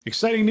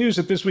Exciting news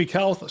at This Week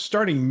Health.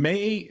 Starting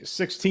May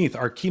 16th,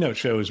 our keynote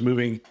show is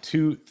moving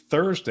to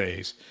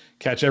Thursdays.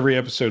 Catch every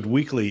episode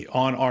weekly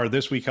on our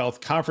This Week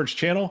Health conference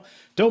channel.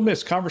 Don't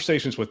miss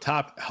conversations with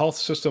top health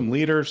system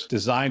leaders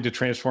designed to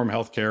transform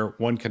healthcare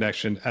one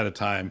connection at a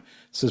time.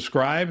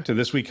 Subscribe to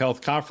This Week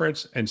Health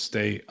conference and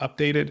stay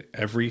updated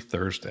every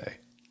Thursday.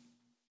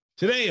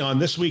 Today on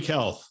This Week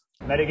Health.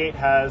 Medigate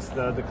has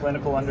the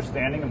clinical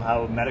understanding of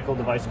how a medical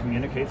device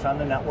communicates on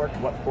the network,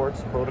 what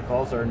ports,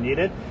 protocols are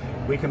needed.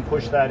 We can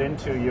push that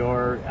into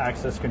your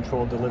access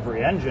control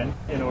delivery engine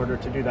in order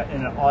to do that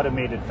in an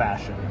automated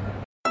fashion.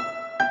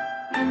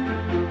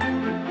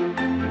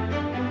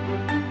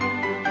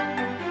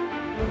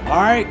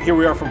 All right, here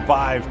we are from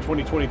ViVE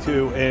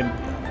 2022,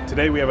 and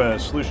today we have a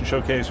solution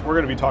showcase. We're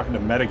going to be talking to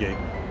Medigate.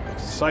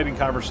 Exciting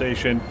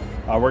conversation.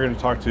 We're going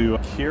to talk to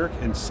Kirk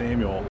and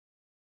Samuel.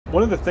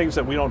 One of the things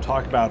that we don't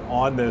talk about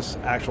on this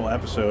actual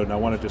episode, and I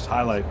want to just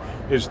highlight,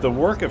 is the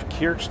work of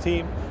Kirk's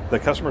team, the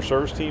customer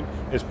service team,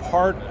 is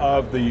part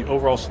of the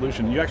overall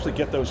solution. You actually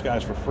get those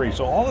guys for free.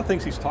 So all the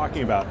things he's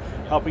talking about,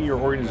 helping your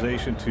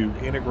organization to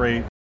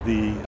integrate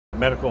the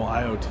medical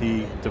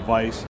IoT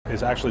device,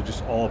 is actually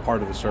just all a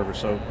part of the service.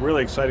 So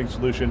really exciting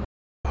solution.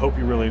 I hope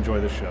you really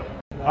enjoy this show.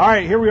 All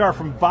right, here we are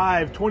from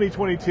ViVE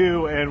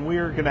 2022, and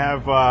we're going to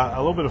have a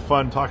little bit of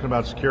fun talking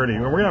about security.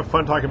 And we're going to have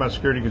fun talking about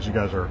security because you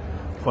guys are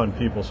fun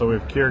people. So we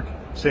have Kirk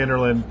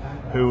Sanderlin,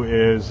 who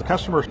is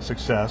customer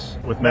success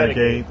with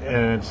Medigate,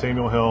 and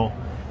Samuel Hill,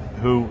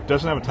 who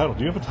doesn't have a title.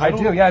 Do you have a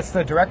title? I do, yeah. It's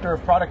the Director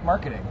of Product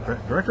Marketing.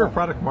 Director of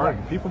Product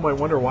Marketing. People might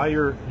wonder why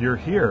you're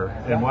here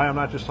and why I'm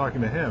not just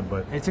talking to him.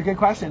 But it's a good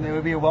question. It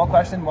would be a well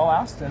questioned, well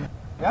asked, and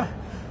yeah.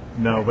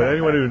 No, but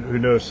anyone who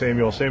knows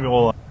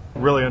Samuel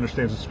really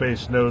understands the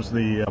space, knows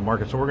the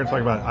market. So we're going to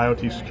talk about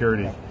IoT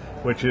security,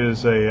 which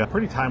is a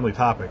pretty timely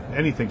topic.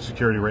 Anything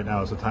security right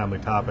now is a timely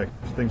topic,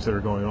 things that are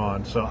going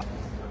on. So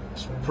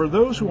for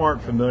those who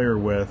aren't familiar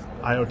with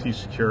IoT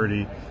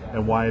security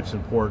and why it's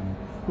important,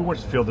 who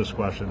wants to field this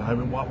question? I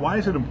mean, why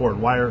is it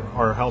important? Why are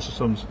our health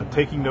systems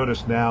taking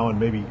notice now and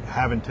maybe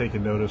haven't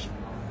taken notice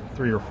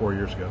 3 or 4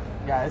 years ago?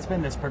 Yeah, it's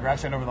been this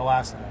progression over the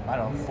last,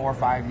 4 or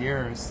 5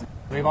 years.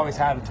 We've always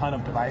had a ton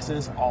of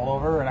devices all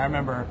over, and I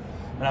remember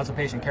when I was a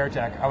patient care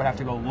tech, I would have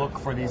to go look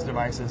for these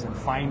devices and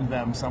find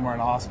them somewhere in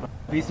the hospital.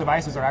 These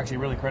devices are actually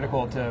really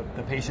critical to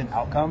the patient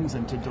outcomes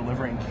and to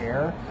delivering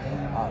care,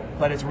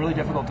 but it's really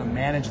difficult to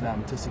manage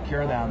them, to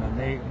secure them,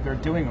 and they're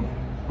doing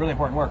really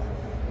important work.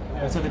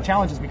 And so the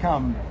challenge has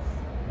become,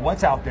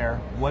 what's out there,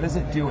 what is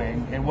it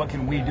doing, and what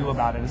can we do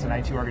about it as an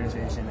IT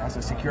organization, as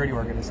a security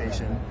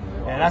organization?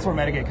 And that's where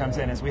Medigate comes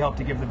in, is we help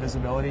to give the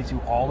visibility to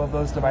all of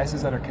those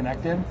devices that are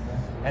connected,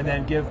 and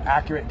then give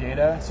accurate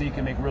data so you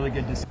can make really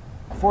good decisions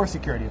for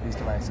security of these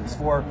devices,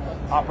 for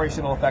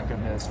operational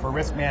effectiveness, for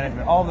risk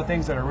management, all the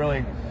things that are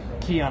really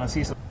key on a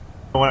CISO.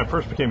 When I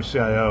first became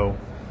CIO,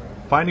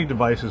 finding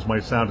devices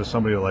might sound to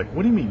somebody like,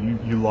 what do you mean?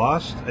 You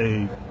lost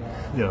a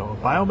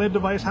biomed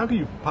device? How can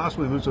you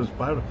possibly lose those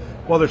biomed?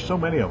 Well, there's so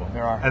many of them.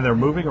 There are. And they're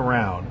moving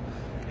around.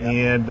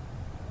 Yep.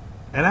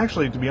 And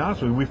actually, to be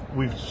honest with you,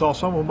 we saw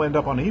some of them end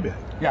up on eBay.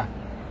 Yeah.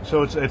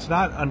 So it's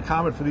not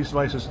uncommon for these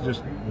devices to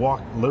just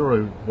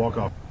literally walk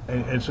off.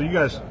 And so you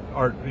guys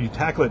you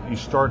tackle it, you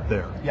start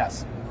there.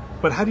 Yes.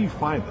 But how do you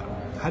find them?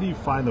 How do you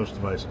find those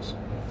devices?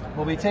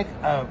 Well, we take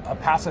a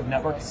passive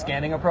network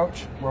scanning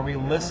approach where we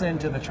listen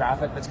to the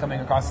traffic that's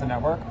coming across the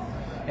network.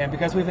 And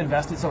because we've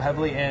invested so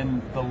heavily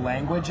in the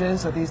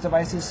languages that these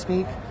devices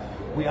speak,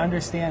 we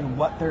understand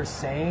what they're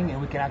saying,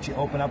 and we can actually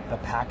open up the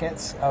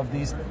packets of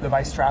these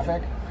device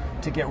traffic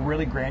to get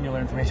really granular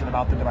information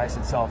about the device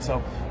itself.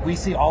 So we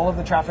see all of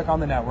the traffic on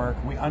the network,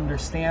 we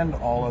understand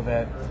all of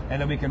it,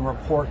 and then we can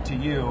report to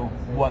you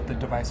what the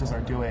devices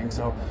are doing.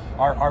 So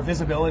our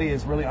visibility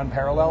is really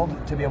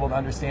unparalleled to be able to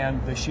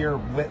understand the sheer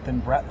width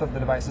and breadth of the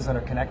devices that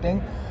are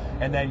connecting,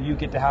 and then you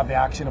get to have the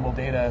actionable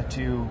data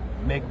to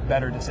make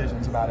better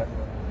decisions about it.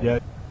 Yeah,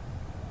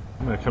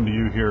 I'm going to come to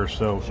you here.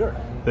 So sure.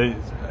 I'd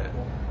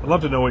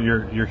love to know what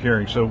you're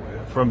hearing. So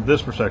from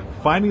this perspective,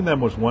 finding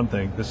them was one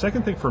thing. The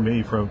second thing for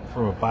me, from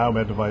a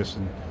biomed device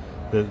and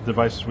the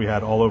devices we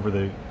had all over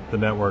the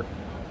network,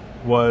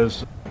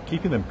 was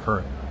keeping them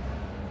current,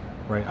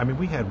 right? I mean,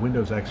 we had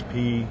Windows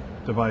XP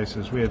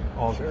devices, we had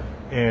all, sure.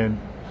 and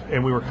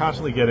we were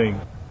constantly getting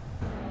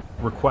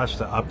requests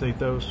to update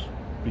those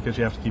because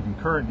you have to keep them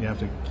current, you have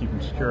to keep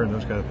them secure, and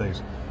those kind of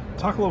things.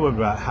 Talk a little bit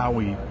about how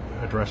we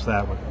address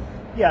that one.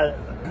 Yeah,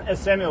 as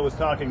Samuel was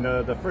talking,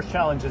 the first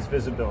challenge is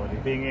visibility,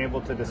 being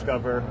able to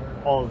discover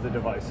all of the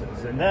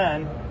devices. And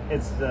then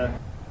it's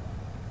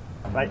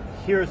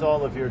here's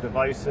all of your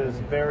devices,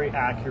 very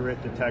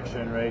accurate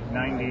detection, right?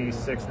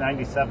 96,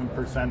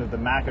 97% of the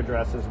MAC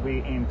addresses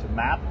we aim to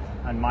map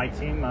on my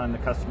team on the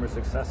customer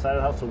success side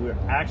of the house. So we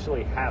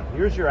actually have,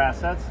 here's your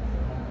assets,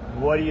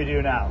 what do you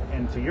do now?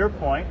 And to your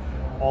point,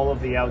 all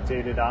of the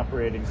outdated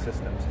operating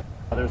systems.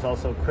 There's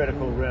also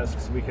critical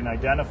risks. We can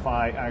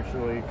identify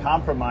actually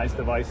compromised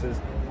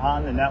devices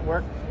on the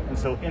network. And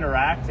so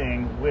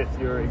interacting with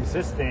your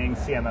existing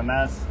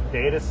CMMS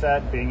data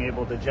set, being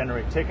able to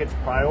generate tickets,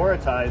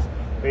 prioritize,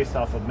 based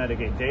off of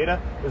Medigate data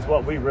is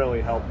what we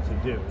really help to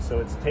do. So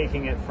it's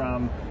taking it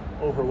from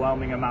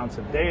overwhelming amounts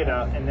of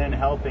data and then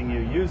helping you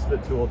use the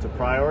tool to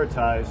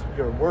prioritize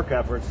your work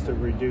efforts to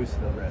reduce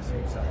the risk.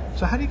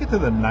 So how do you get to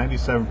the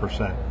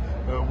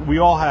 97%? We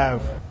all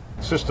have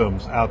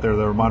systems out there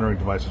that are monitoring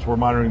devices. We're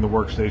monitoring the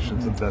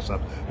workstations and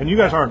desktops. And you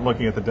guys aren't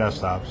looking at the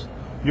desktops.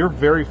 You're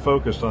very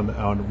focused on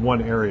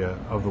one area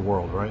of the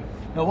world, right?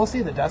 No, we'll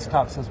see the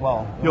desktops as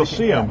well. You'll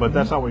see them, but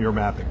that's not what you're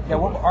mapping. Yeah,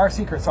 well, our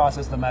secret sauce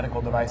is the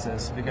medical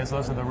devices, because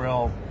those are the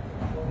real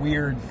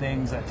weird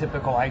things that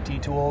typical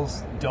IT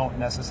tools don't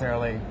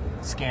necessarily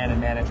scan and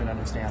manage and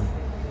understand.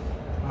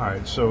 All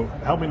right, so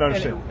help me to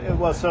understand.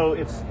 So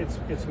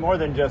it's more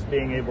than just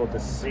being able to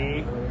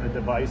see the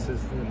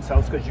devices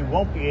themselves, because you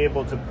won't be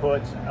able to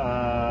put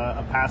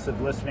a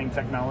passive listening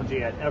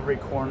technology at every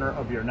corner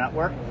of your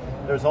network.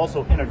 There's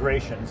also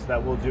integrations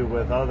that we'll do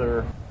with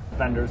other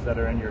vendors that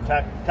are in your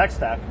tech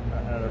stack,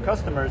 or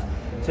customers,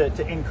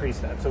 to increase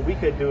that. So we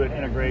could do an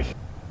integration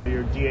with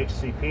your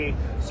DHCP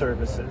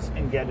services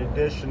and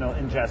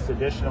ingest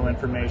additional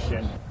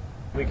information.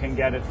 We can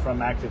get it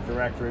from Active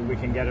Directory. We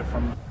can get it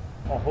from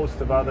a host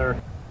of other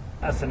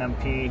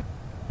SNMP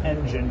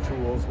engine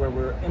tools where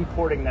we're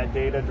importing that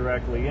data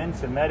directly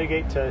into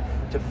Medigate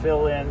to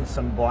fill in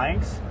some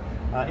blanks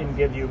and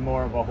give you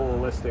more of a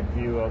holistic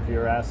view of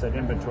your asset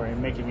inventory and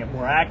making it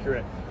more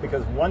accurate,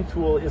 because one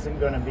tool isn't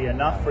going to be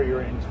enough for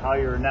your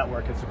entire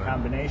network. It's a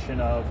combination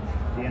of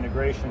the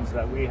integrations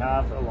that we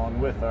have along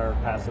with our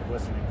passive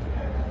listening.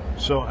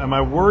 So am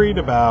I worried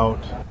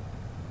about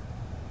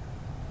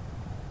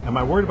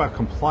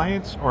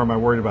compliance, or am I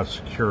worried about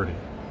security?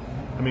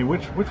 I mean,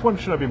 which one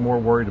should I be more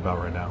worried about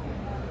right now?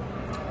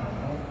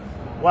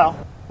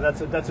 Well,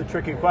 that's a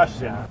tricky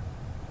question.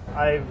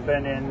 I've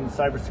been in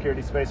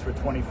cybersecurity space for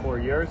 24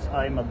 years.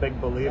 I'm a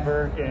big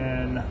believer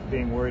in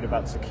being worried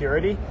about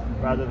security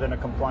rather than a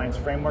compliance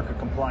framework. A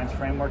compliance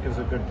framework is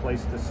a good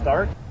place to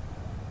start,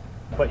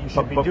 but you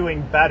should be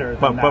doing better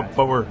than that.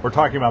 But we're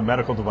talking about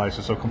medical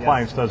devices, so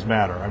compliance does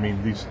matter. I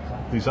mean, these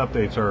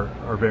updates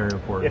are very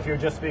important. If you're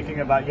just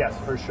speaking about, yes,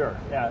 for sure,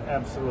 yeah,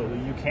 absolutely.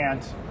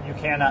 You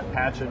cannot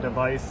patch a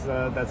device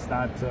that's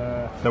not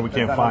that we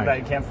can't find. That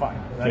you can't find.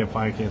 Right? Can't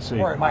find, can't see.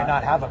 Or it might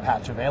not have a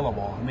patch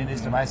available. I mean,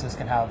 these devices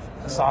can have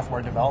a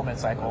software development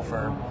cycle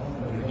for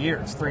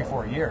years,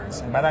 3-4 years,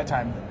 and by that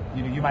time,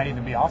 you might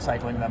even be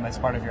off-cycling them as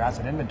part of your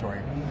asset inventory.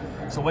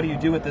 So what do you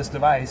do with this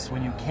device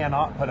when you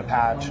cannot put a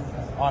patch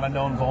on a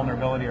known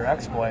vulnerability or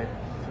exploit?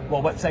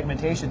 Well, what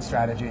segmentation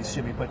strategies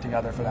should be put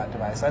together for that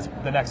device? That's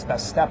the next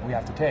best step we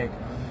have to take.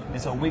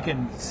 And so we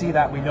can see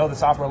that, we know the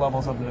software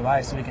levels of the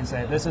device, so we can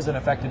say, this is an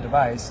affected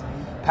device,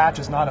 patch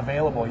is not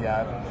available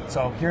yet,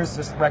 so here's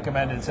this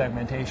recommended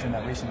segmentation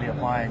that we should be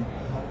applying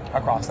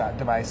across that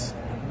device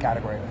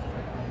category.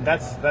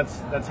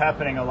 That's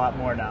happening a lot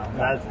more now.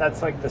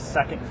 That's like the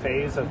second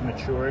phase of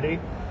maturity.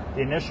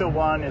 The initial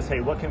one is,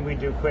 hey, what can we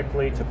do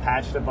quickly to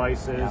patch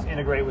devices,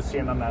 integrate with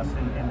CMMS,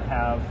 and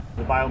have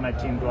the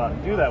Biomed team go out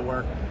and do that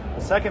work.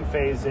 The second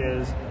phase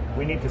is,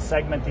 we need to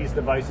segment these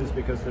devices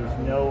because there's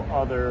no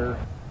other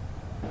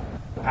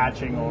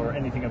patching or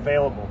anything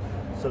available.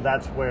 So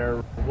that's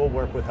where we'll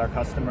work with our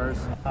customers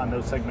on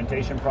those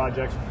segmentation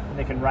projects, and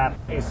they can wrap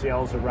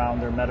ACLs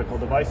around their medical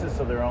devices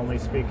so they're only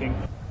speaking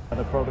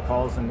the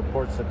protocols and the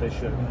ports that they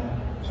should.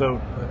 So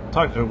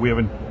we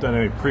haven't done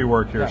any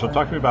pre-work here, so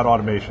talk to me about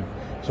automation.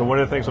 So one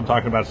of the things I'm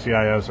talking about,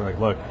 CIOs are like,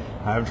 look,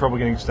 I have trouble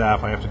getting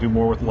staff, I have to do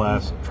more with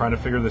less, I'm trying to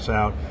figure this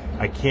out.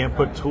 I can't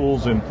put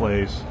tools in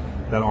place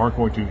that aren't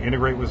going to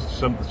integrate with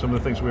some of the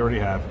things we already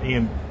have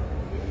and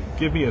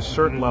give me a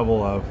certain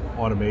level of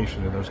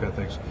automation and those kind of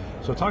things.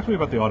 So talk to me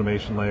about the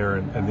automation layer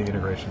and the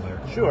integration layer.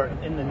 Sure.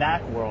 In the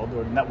NAC world,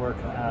 or network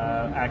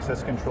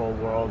access control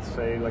world,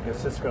 say like a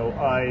Cisco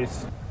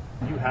ICE,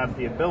 you have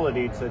the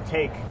ability to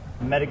take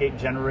Medigate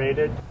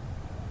generated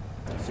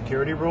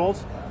security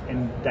rules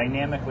and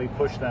dynamically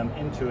push them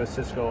into a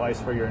Cisco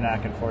ICE for your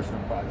NAC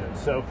enforcement project.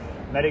 So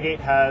Medigate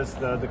has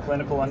the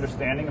clinical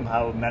understanding of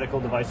how a medical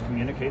device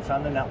communicates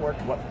on the network,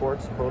 what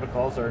ports,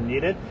 protocols are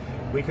needed.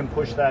 We can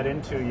push that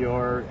into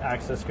your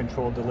access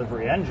control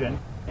delivery engine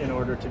in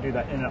order to do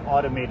that in an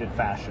automated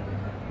fashion.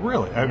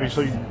 Really? I mean,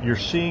 so you're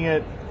seeing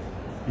it,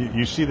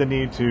 you see the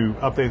need to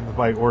update the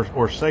device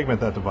or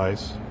segment that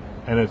device,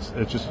 and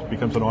it just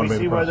becomes an automated process.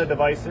 We see where the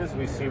device is,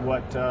 we see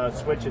what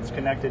switch it's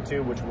connected to,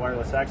 which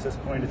wireless access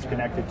point it's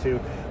connected to.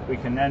 We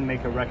can then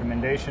make a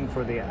recommendation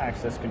for the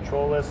access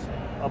control list,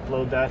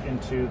 upload that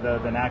into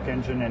the NAC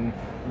engine, and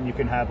you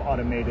can have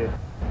automated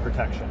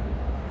protection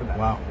for that.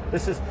 Wow.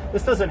 This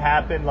doesn't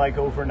happen like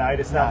overnight.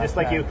 It's not just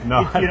like you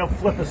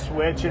flip a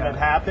switch and it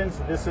happens.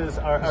 This is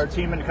our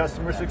team in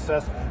customer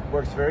success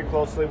works very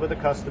closely with the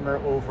customer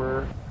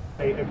over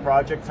a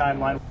project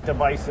timeline,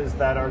 devices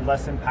that are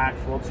less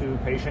impactful to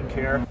patient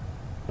care,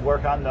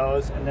 work on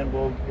those, and then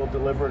we'll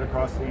deliver it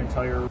across the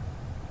entire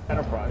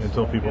enterprise.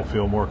 Until people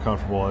feel more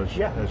comfortable as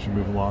you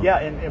move along. Yeah,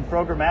 and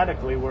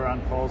programmatically, we're on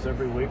calls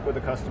every week with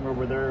a customer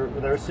where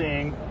they're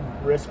seeing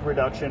risk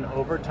reduction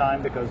over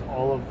time because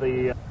all of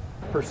the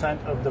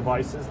percent of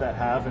devices that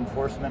have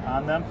enforcement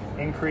on them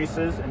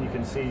increases, and you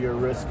can see your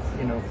risk,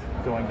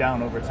 going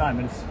down over time.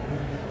 And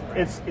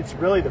it's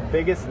really the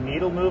biggest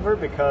needle mover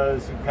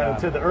because,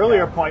 to the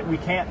earlier point, we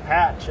can't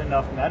patch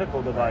enough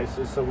medical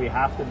devices, so we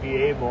have to be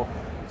able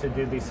to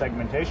do these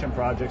segmentation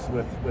projects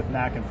with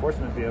NAC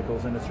enforcement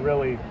vehicles, and it's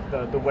really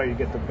the way you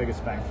get the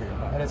biggest bang for your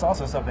buck. And it's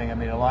also something,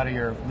 a lot of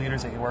your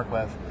leaders that you work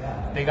with,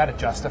 they got to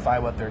justify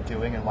what they're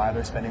doing and why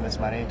they're spending this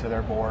money to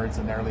their boards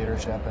and their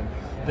leadership. And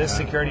this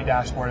security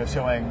dashboard is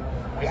showing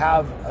we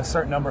have a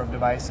certain number of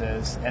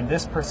devices, and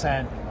this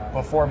percent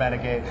before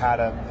Medigate had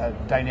a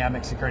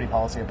dynamic security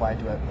policy applied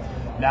to it.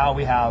 Now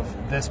we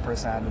have this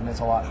percent, and it's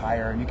a lot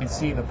higher, and you can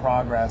see the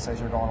progress as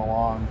you're going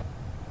along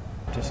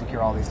to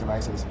secure all these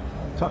devices.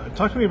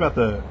 Talk to me about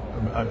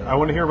I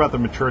want to hear about the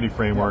maturity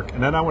framework,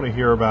 and then I want to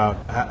hear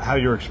about how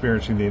you're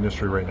experiencing the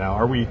industry right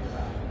now.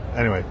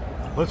 Anyway,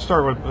 let's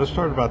start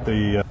about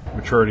the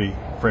maturity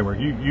framework.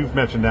 You've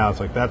mentioned now, it's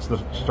like that's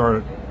the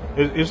start.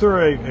 Is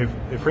there a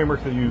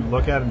framework that you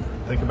look at and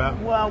think about?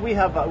 Well, we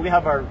have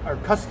our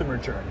customer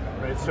journey,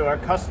 right? So our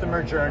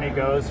customer journey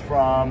goes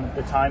from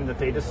the time that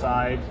they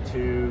decide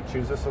to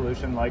choose a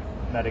solution like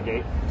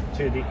Medigate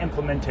to the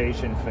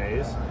implementation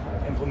phase.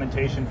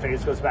 Implementation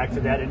phase goes back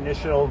to that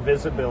initial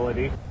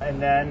visibility,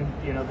 and then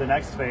the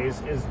next phase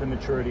is the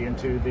maturity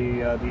into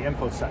the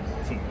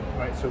InfoSec team,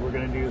 right? So we're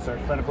going to use our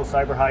clinical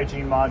cyber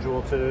hygiene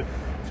module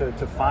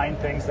to find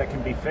things that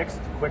can be fixed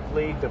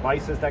quickly,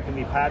 devices that can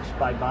be patched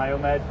by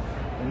Biomed.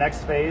 The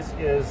next phase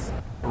is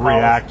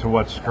react to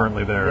what's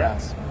currently there.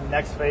 Yes.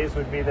 Next phase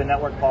would be the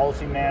network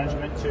policy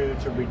management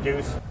to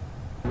reduce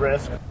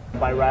risk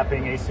by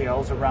wrapping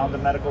ACLs around the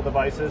medical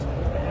devices.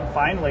 And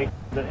finally,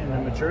 in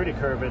the maturity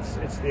curve,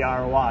 it's the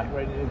ROI,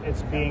 right?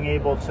 It's being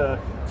able to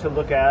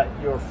look at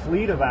your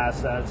fleet of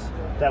assets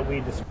that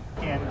we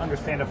and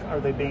understand are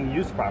they being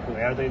used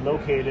properly? Are they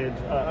located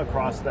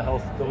across the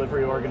health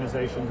delivery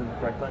organizations in the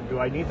correct place? Do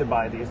I need to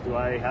buy these? Do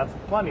I have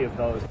plenty of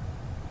those?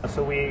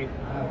 So we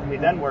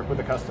then work with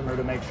the customer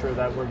to make sure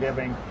that we're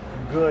giving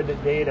good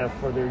data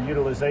for their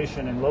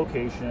utilization and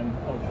location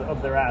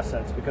of their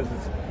assets, because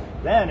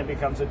then it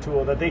becomes a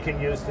tool that they can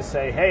use to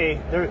say, hey,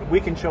 we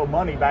can show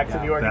money back to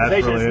the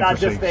organization. Really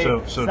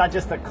it's not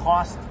just a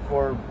cost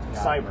for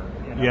cyber.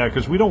 Yeah,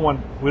 because we don't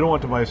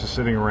want devices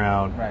sitting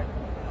around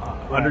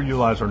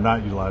underutilized or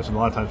not utilized, and a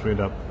lot of times we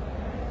end up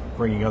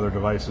bringing other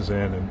devices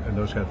in and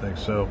those kind of things.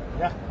 So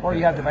or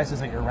you have devices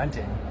that you're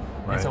renting.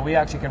 Right. And so we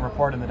actually can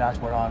report in the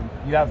dashboard on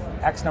you have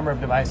X number of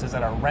devices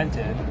that are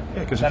rented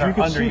that are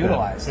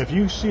underutilized. If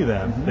you see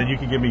them, then you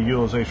can give me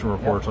utilization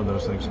reports on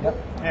those things. Yep.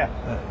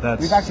 Yeah.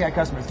 We've actually had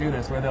customers do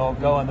this where they'll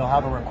go and they'll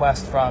have a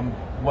request from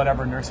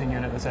whatever nursing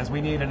unit that says we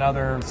need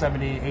another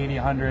 70, 80,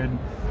 100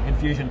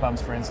 infusion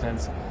pumps, for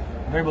instance.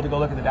 And they're able to go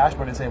look at the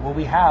dashboard and say, well,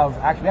 we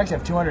actually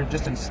have 200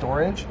 just in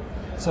storage.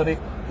 So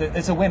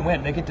it's a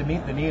win-win. They get to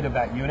meet the need of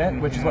that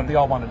unit, which is what they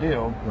all want to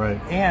do. Right.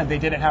 And they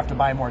didn't have to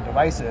buy more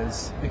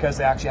devices because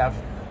they actually have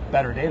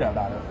better data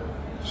about it.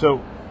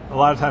 So a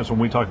lot of times when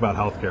we talk about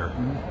healthcare,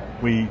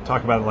 we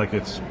talk about it like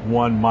it's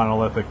one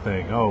monolithic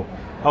thing. Oh,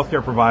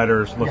 healthcare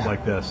providers look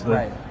like this.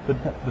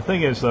 The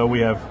thing is, though,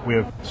 we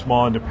have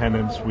small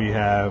independents, we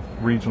have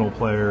regional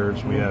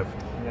players, we have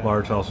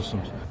large health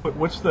systems. But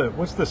what's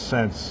the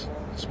sense,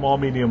 small,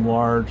 medium,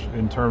 large,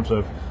 in terms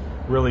of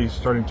really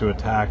starting to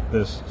attack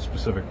this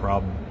specific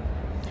problem?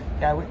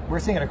 Yeah, we're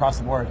seeing it across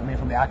the board. From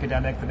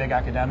the big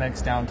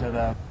academics down to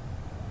the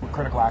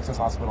critical access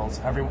hospitals.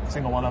 Every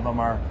single one of them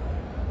are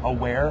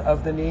aware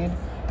of the need.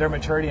 Their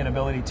maturity and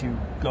ability to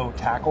go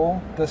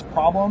tackle this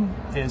problem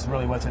is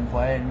really what's in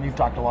play. And we've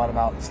talked a lot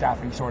about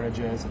staffing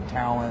shortages and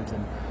talent,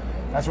 and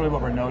that's really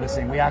what we're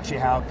noticing. We actually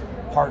have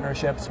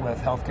partnerships with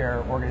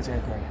healthcare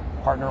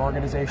partner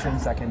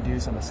organizations that can do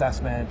some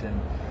assessment and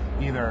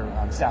either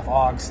staff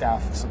aug,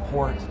 staff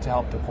support to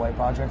help deploy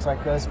projects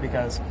like this,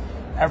 because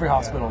every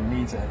hospital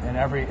needs it. And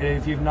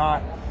if you've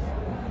not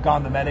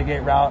gone the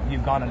Medigate route,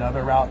 you've gone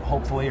another route,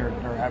 hopefully, or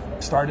have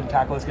started to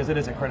tackle this, because it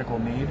is a critical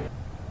need.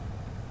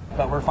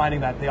 But we're finding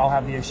that they all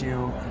have the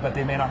issue, but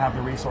they may not have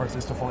the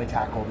resources to fully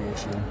tackle the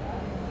issue.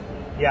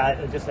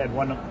 Yeah, I just add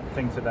one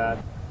thing to that.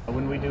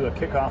 When we do a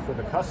kickoff with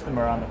a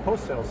customer on the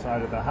post-sale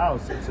side of the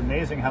house, it's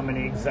amazing how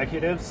many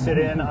executives sit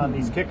in on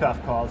these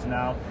kickoff calls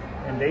now,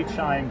 and they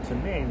chime to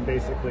me and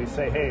basically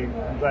say, hey,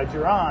 I'm glad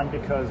you're on,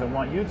 because I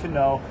want you to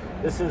know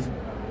this is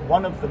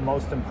one of the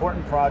most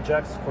important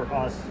projects for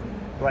us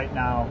right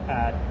now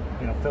at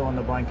fill in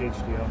the blank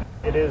HDO.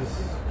 It is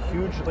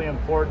hugely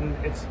important.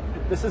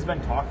 This has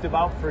been talked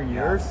about for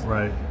years.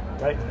 Right.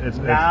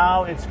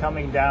 It's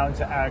coming down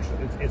to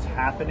actually it's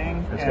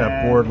happening. It's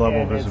got board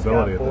level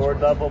visibility. It's got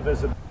board level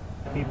visibility.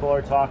 People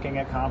are talking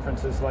at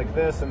conferences like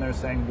this, and they're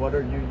saying, "What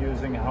are you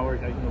using?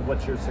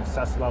 What's your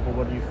success level?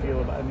 What do you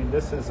feel about?"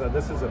 This is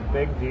a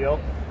big deal,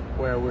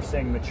 where we're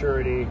seeing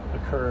maturity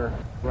occur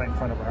right in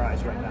front of our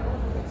eyes right now.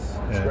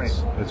 It's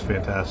great. It's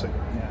fantastic.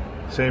 Yeah.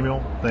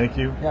 Samuel, thank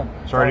you. Yeah.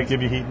 Sorry to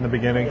give you heat in the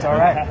beginning. It's all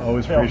right.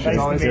 Always Phil, appreciate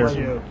nice it. to meet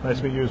you. Nice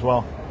to meet you as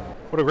well.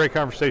 What a great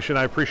conversation.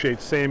 I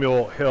appreciate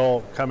Samuel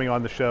Hill coming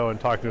on the show and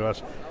talking to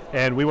us.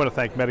 And we want to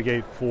thank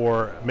Medigate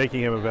for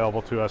making him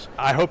available to us.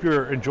 I hope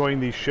you're enjoying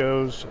these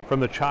shows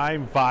from the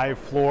Chime Vive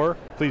floor.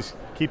 Please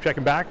keep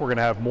checking back. We're going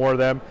to have more of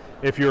them.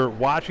 If you're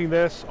watching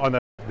this on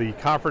the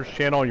conference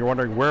channel and you're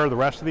wondering where are the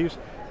rest of these,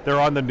 they're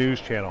on the news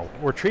channel.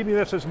 We're treating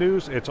this as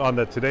news. It's on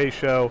the Today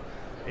Show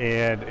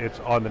and it's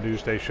on the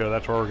Newsday Show.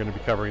 That's where we're going to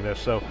be covering this.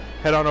 So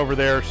head on over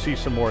there, see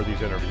some more of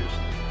these interviews.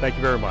 Thank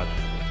you very much.